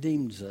Christ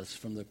redeems us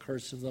from the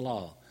curse of the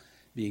law,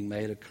 being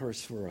made a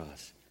curse for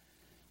us.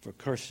 For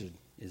cursed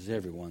is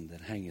everyone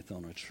that hangeth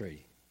on a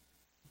tree.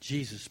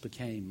 Jesus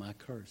became my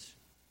curse.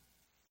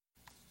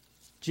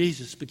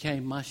 Jesus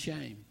became my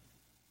shame.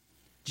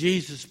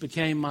 Jesus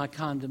became my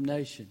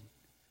condemnation.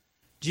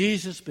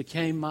 Jesus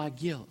became my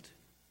guilt.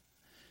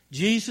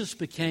 Jesus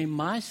became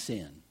my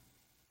sin.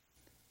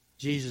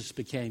 Jesus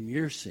became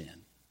your sin.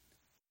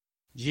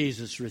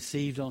 Jesus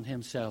received on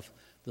himself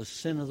the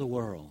sin of the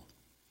world.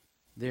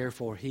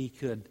 Therefore, he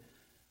could,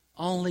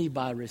 only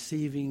by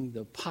receiving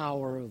the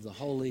power of the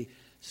Holy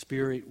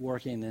Spirit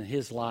working in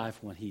his life,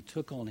 when he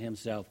took on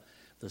himself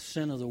the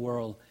sin of the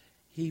world,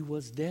 he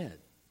was dead.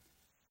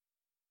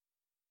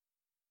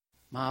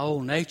 My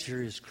old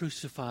nature is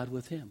crucified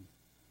with him.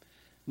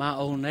 My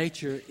old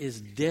nature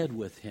is dead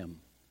with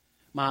him.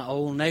 My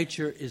old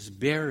nature is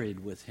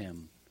buried with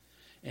him.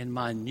 And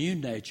my new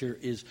nature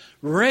is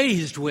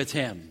raised with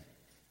him.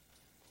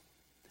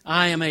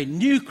 I am a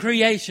new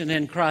creation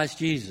in Christ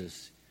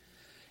Jesus.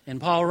 And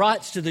Paul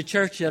writes to the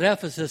church at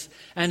Ephesus,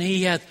 and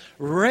he hath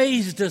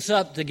raised us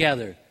up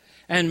together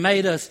and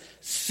made us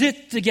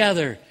sit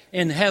together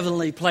in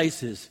heavenly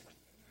places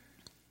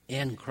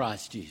in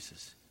Christ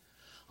Jesus.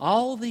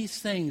 All these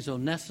things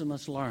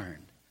Onesimus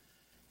learned.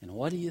 And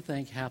what do you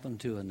think happened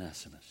to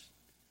Onesimus?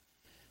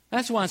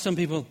 That's why some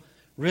people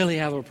really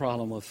have a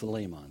problem with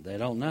Philemon. They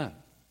don't know.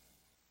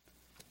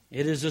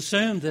 It is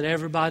assumed that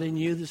everybody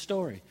knew the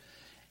story.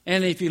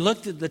 And if you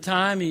looked at the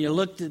time and you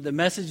looked at the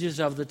messages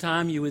of the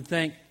time, you would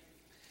think,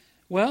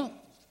 well,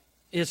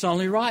 it's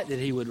only right that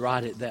he would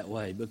write it that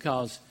way,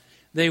 because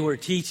they were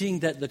teaching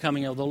that the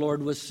coming of the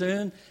Lord was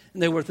soon,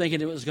 and they were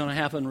thinking it was going to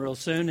happen real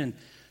soon, and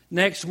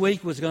next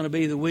week was going to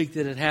be the week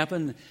that it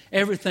happened.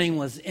 Everything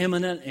was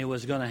imminent. It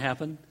was going to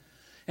happen.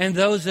 And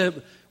those that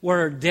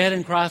were dead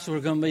in Christ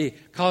were going to be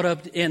caught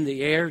up in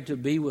the air to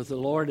be with the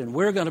Lord. And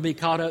we're going to be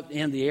caught up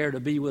in the air to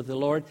be with the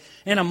Lord.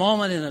 In a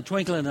moment, in a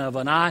twinkling of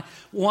an eye,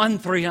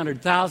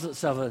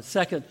 1/300,000th of a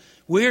second,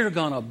 we're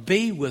going to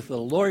be with the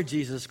Lord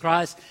Jesus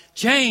Christ,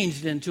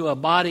 changed into a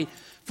body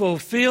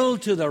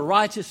fulfilled to the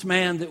righteous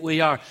man that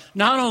we are.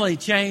 Not only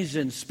changed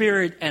in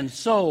spirit and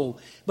soul,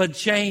 but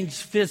changed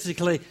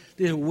physically.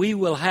 We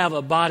will have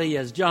a body,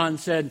 as John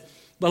said,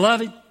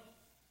 beloved,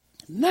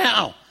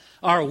 now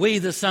are we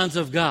the sons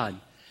of God.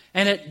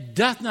 And it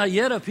doth not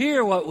yet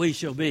appear what we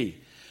shall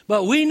be.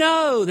 But we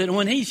know that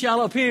when he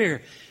shall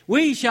appear,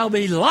 we shall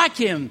be like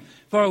him,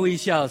 for we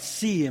shall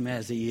see him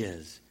as he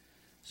is.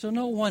 So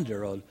no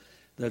wonder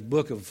the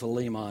book of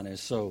Philemon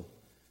is so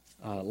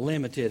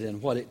limited in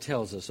what it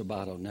tells us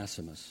about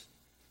Onesimus.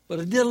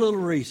 But I did a little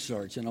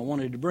research, and I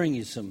wanted to bring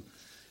you some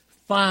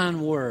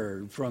fine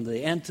word from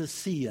the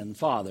Antiochian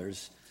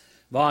Fathers,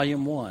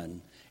 Volume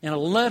 1, in a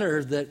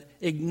letter that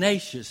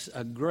Ignatius,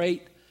 a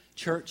great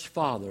church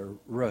father,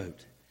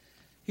 wrote.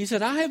 He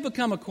said, I have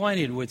become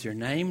acquainted with your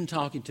name,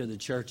 talking to the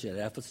church at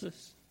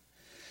Ephesus.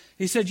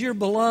 He said, you're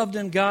beloved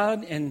in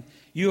God, and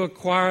you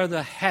acquire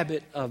the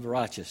habit of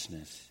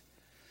righteousness.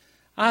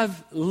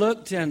 I've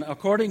looked, and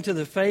according to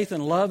the faith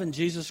and love in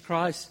Jesus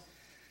Christ,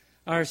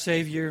 our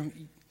Savior,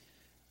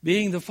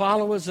 being the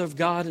followers of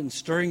God and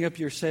stirring up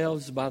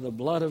yourselves by the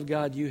blood of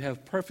God, you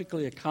have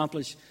perfectly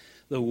accomplished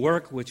the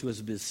work which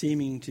was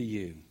beseeming to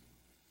you.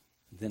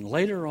 Then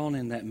later on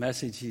in that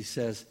message, he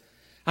says,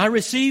 I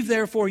receive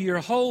therefore your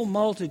whole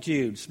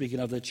multitude, speaking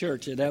of the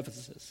church at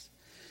Ephesus,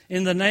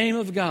 in the name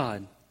of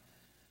God,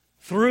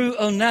 through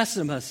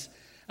Onesimus,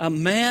 a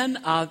man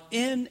of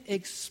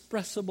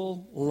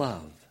inexpressible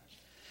love,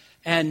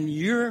 and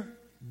your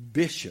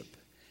bishop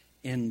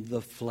in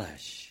the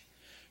flesh,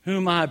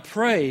 whom I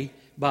pray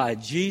by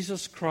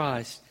Jesus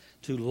Christ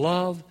to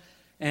love,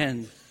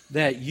 and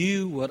that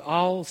you would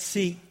all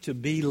seek to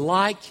be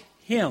like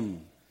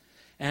him,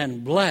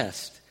 and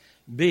blessed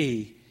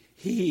be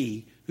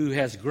he who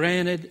has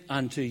granted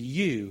unto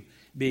you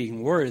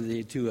being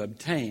worthy to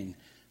obtain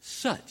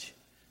such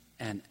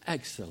an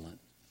excellent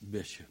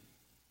bishop.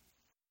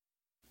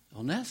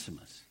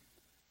 Onesimus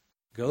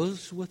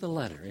goes with a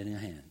letter in his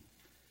hand,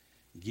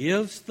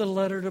 gives the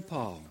letter to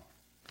Paul,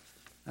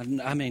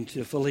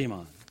 to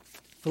Philemon.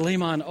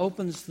 Philemon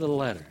opens the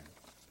letter,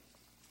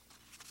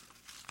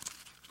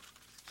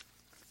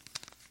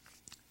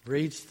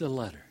 reads the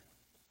letter,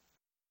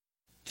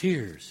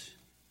 tears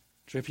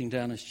dripping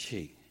down his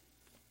cheek.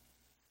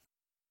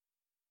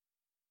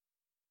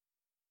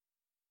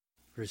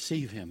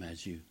 Receive him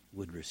as you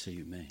would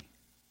receive me.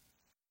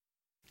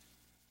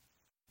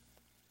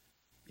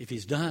 If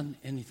he's done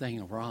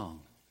anything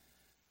wrong,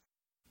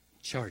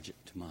 charge it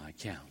to my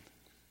account.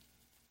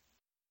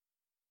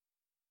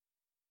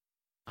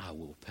 I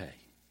will pay.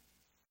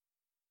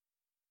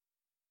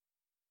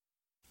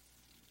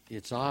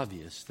 it's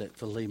obvious that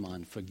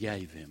Philemon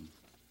forgave him.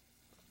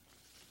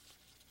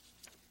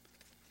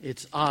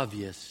 It's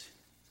obvious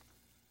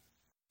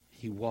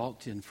he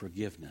walked in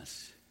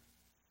forgiveness.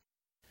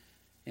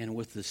 And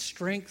with the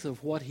strength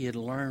of what he had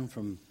learned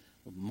from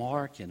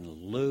Mark and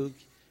Luke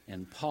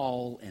and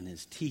Paul and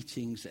his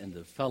teachings and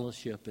the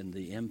fellowship and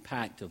the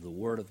impact of the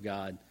Word of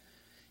God,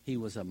 he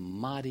was a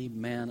mighty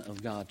man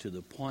of God to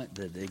the point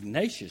that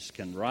Ignatius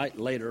can write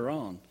later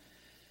on,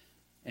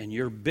 and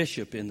your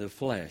bishop in the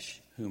flesh,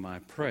 whom I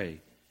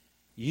pray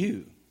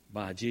you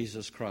by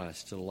Jesus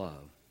Christ to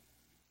love,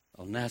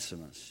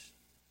 Onesimus.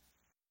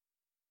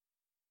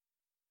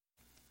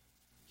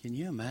 Can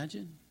you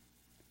imagine?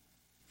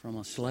 From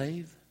a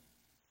slave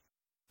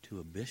to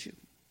a bishop?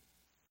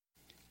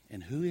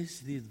 And who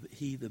is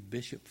he the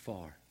bishop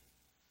for?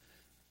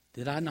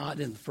 Did I not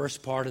in the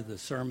first part of the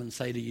sermon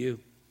say to you,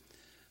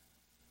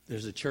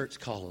 there's a church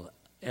called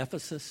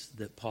Ephesus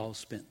that Paul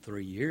spent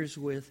 3 years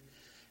with,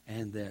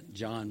 and that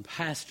John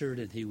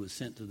pastored, and he was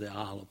sent to the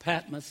Isle of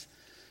Patmos.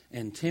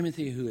 And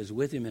Timothy, who is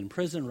with him in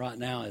prison right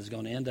now, is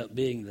going to end up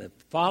being the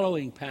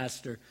following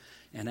pastor.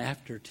 And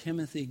after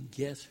Timothy,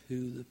 guess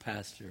who the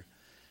pastor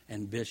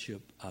and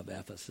bishop of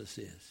Ephesus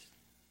is?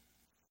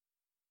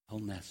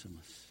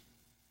 Onesimus.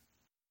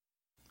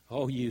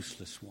 Oh,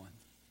 useless one.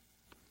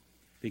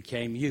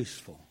 Became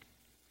useful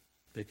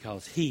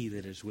because he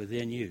that is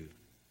within you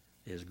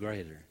is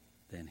greater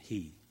than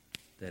he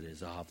that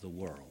is of the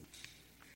world.